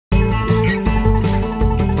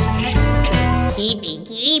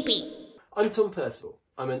heebie-jeebie. I'm Tom Percival.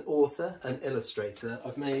 I'm an author and illustrator.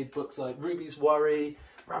 I've made books like Ruby's Worry,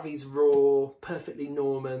 Ravi's Roar, Perfectly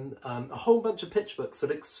Norman, a whole bunch of pitch books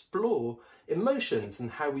that explore emotions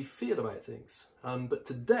and how we feel about things. But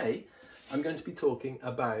today I'm going to be talking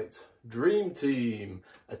about Dream Team,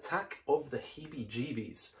 Attack of the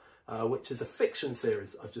Heebie-Jeebies, which is a fiction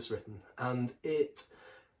series I've just written. And it's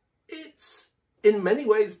in many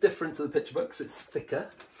ways different to the picture books. It's thicker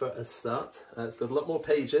for a start. It's got a lot more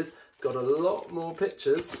pages, got a lot more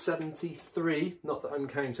pictures, 73, not that I'm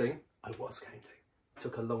counting. I was counting. It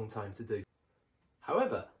took a long time to do.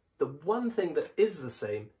 However, the one thing that is the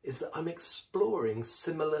same is that I'm exploring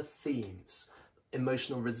similar themes.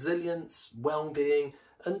 Emotional resilience, well-being,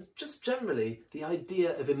 and just generally the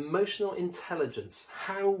idea of emotional intelligence,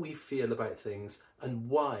 how we feel about things and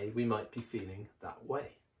why we might be feeling that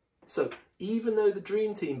way. So even though the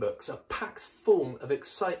Dream Team books are packed full of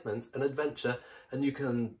excitement and adventure, and you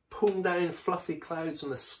can pull down fluffy clouds from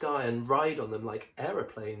the sky and ride on them like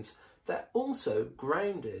aeroplanes, they're also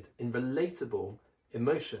grounded in relatable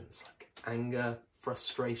emotions like anger,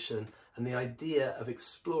 frustration, and the idea of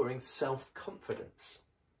exploring self-confidence.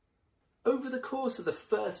 Over the course of the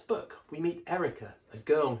first book, we meet Erica, a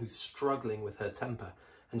girl who's struggling with her temper,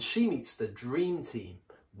 and she meets the Dream Team.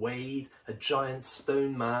 Wade, a giant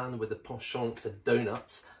stone man with a penchant for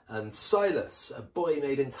donuts, and Silas, a boy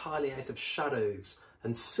made entirely out of shadows,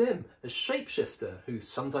 and Sim, a shapeshifter who's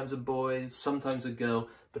sometimes a boy, sometimes a girl,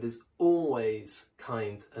 but is always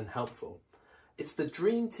kind and helpful. It's the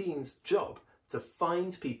Dream Team's job to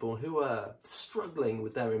find people who are struggling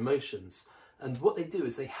with their emotions, and what they do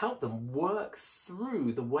is they help them work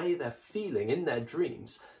through the way they're feeling in their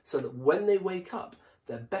dreams so that when they wake up,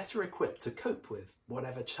 they're better equipped to cope with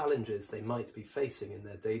whatever challenges they might be facing in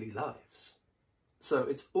their daily lives. So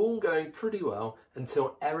it's all going pretty well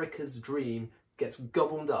until Erica's dream gets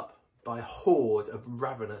gobbled up by a horde of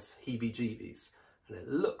ravenous heebie-jeebies, and it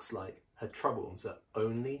looks like her troubles are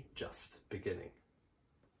only just beginning.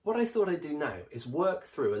 What I thought I'd do now is work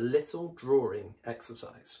through a little drawing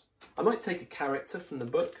exercise. I might take a character from the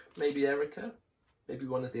book, maybe Erica, maybe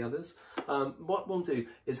one of the others. What we'll do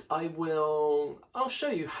is I'll show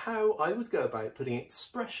you how I would go about putting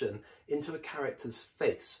expression into a character's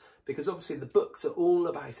face, because obviously the books are all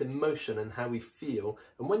about emotion and how we feel,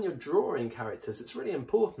 and when you're drawing characters it's really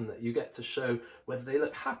important that you get to show whether they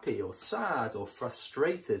look happy or sad or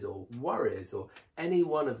frustrated or worried or any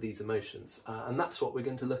one of these emotions, and that's what we're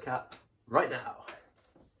going to look at right now.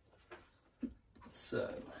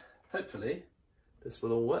 So hopefully this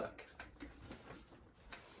will all work.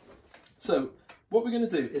 So what we're going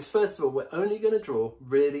to do is, first of all, we're only going to draw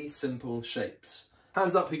really simple shapes.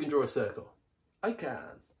 Hands up who can draw a circle. I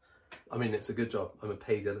can. I mean, it's a good job. I'm a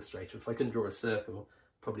paid illustrator. If I couldn't draw a circle,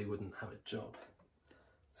 probably wouldn't have a job.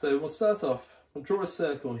 So we'll start off, we'll draw a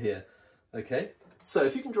circle here. Okay, so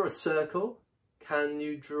if you can draw a circle, can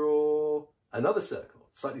you draw another circle,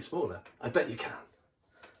 slightly smaller? I bet you can.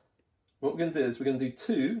 What we're going to do is we're going to do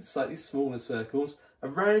two slightly smaller circles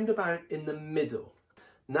around about in the middle.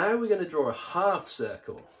 Now we're going to draw a half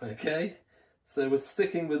circle, okay? So we're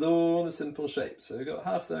sticking with all the simple shapes. So we've got a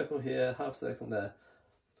half circle here, half circle there.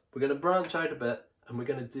 We're going to branch out a bit and we're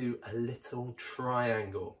going to do a little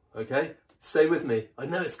triangle, okay? Stay with me. I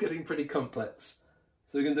know it's getting pretty complex.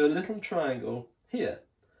 So we're going to do a little triangle here,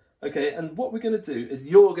 okay? And what we're going to do is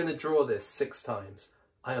you're going to draw this 6 times.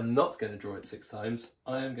 I am not going to draw it 6 times.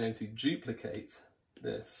 I am going to duplicate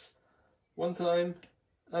this 1 time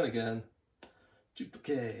and again.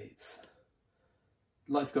 Duplicate.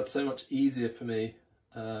 Life got so much easier for me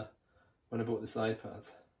when I bought this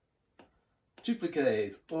iPad.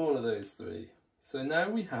 Duplicate all of those 3. So now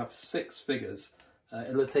we have 6 figures.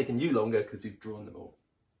 It'll have taken you longer because you've drawn them all.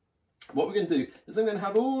 What we're going to do is I'm going to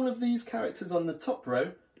have all of these characters on the top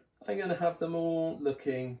row. I'm going to have them all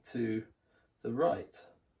looking to the right.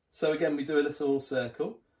 So again, we do a little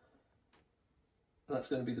circle. That's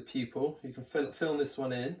going to be the pupil. You can fill this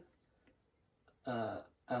one in.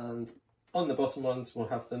 And on the bottom ones we'll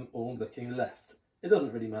have them all looking left. It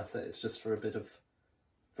doesn't really matter, it's just for a bit of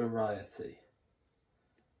variety.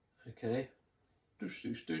 Okay, douche,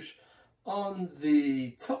 douche, douche. On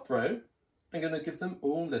the top row I'm going to give them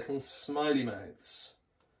all little smiley mouths.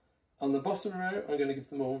 On the bottom row I'm going to give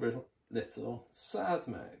them all little sad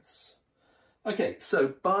mouths. Okay,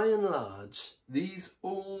 so by and large these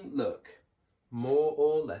all look more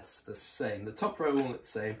or less the same. The top row all look the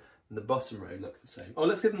same, and the bottom row look the same. Oh,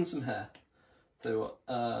 let's give them some hair. So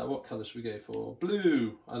what colour should we go for?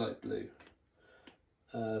 Blue. I like blue.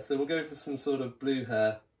 So we'll go for some sort of blue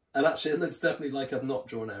hair. And actually it looks definitely like I've not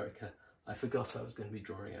drawn Erica. I forgot I was going to be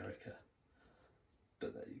drawing Erica.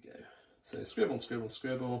 but there you go. So scribble, scribble,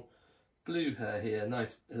 scribble. Blue hair here,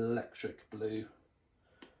 nice electric blue.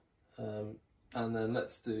 And then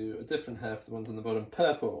let's do a different hair for the ones on the bottom,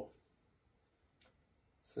 purple.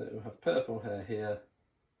 So we'll have purple hair here,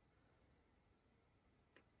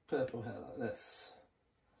 purple hair like this,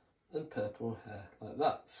 and purple hair like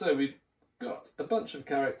that. So we've got a bunch of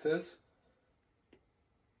characters.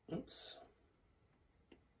 Oops.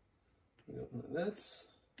 We got like this.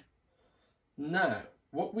 Now,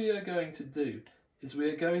 what we are going to do is we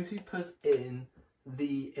are going to put in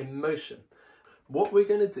the emotion. What we're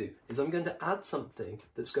going to do is I'm going to add something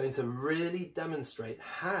that's going to really demonstrate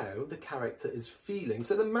how the character is feeling.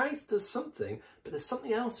 So the mouth does something, but there's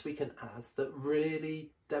something else we can add that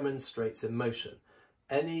really demonstrates emotion.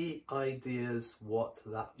 Any ideas what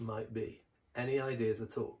that might be? Any ideas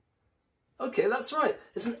at all? Okay, that's right.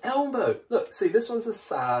 It's an elbow. Look, see, this one's a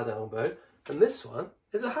sad elbow, and this one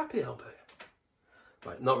is a happy elbow.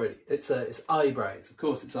 Right, not really. It's eyebrows. Of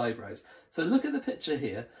course, it's eyebrows. So look at the picture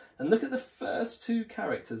here and look at the first two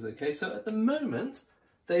characters, okay? So at the moment,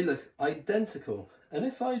 they look identical. And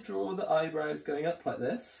if I draw the eyebrows going up like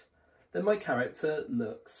this, then my character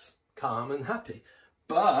looks calm and happy.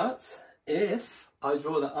 But if I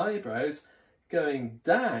draw the eyebrows going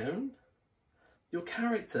down, your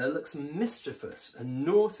character looks mischievous and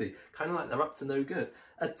naughty, kind of like they're up to no good.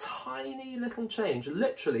 A tiny little change,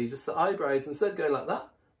 literally just the eyebrows, instead of going like that,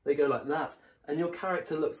 they go like that. And your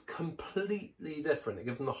character looks completely different. It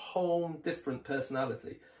gives them a whole different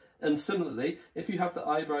personality. And similarly, if you have the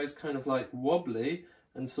eyebrows kind of like wobbly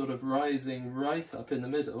and sort of rising right up in the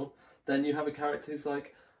middle, then you have a character who's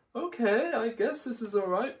like, okay, I guess this is all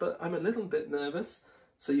right, but I'm a little bit nervous.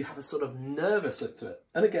 So you have a sort of nervous look to it.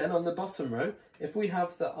 And again, on the bottom row, if we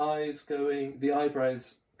have the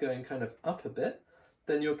eyebrows going kind of up a bit,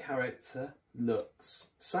 then your character looks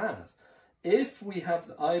sad. If we have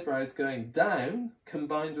the eyebrows going down,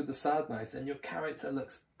 combined with the sad mouth, then your character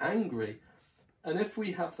looks angry. And if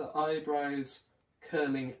we have the eyebrows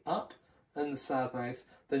curling up and the sad mouth,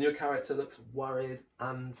 then your character looks worried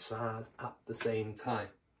and sad at the same time.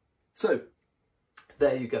 So,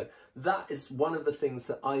 there you go. That is one of the things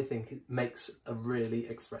that I think makes a really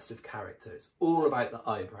expressive character. It's all about the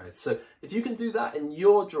eyebrows. So if you can do that in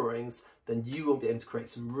your drawings, then you will be able to create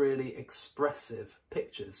some really expressive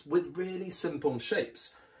pictures with really simple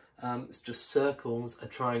shapes. It's just circles, a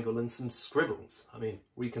triangle and some scribbles. I mean,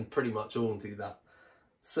 we can pretty much all do that.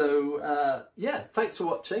 So yeah, thanks for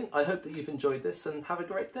watching. I hope that you've enjoyed this and have a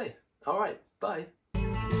great day. All right, bye.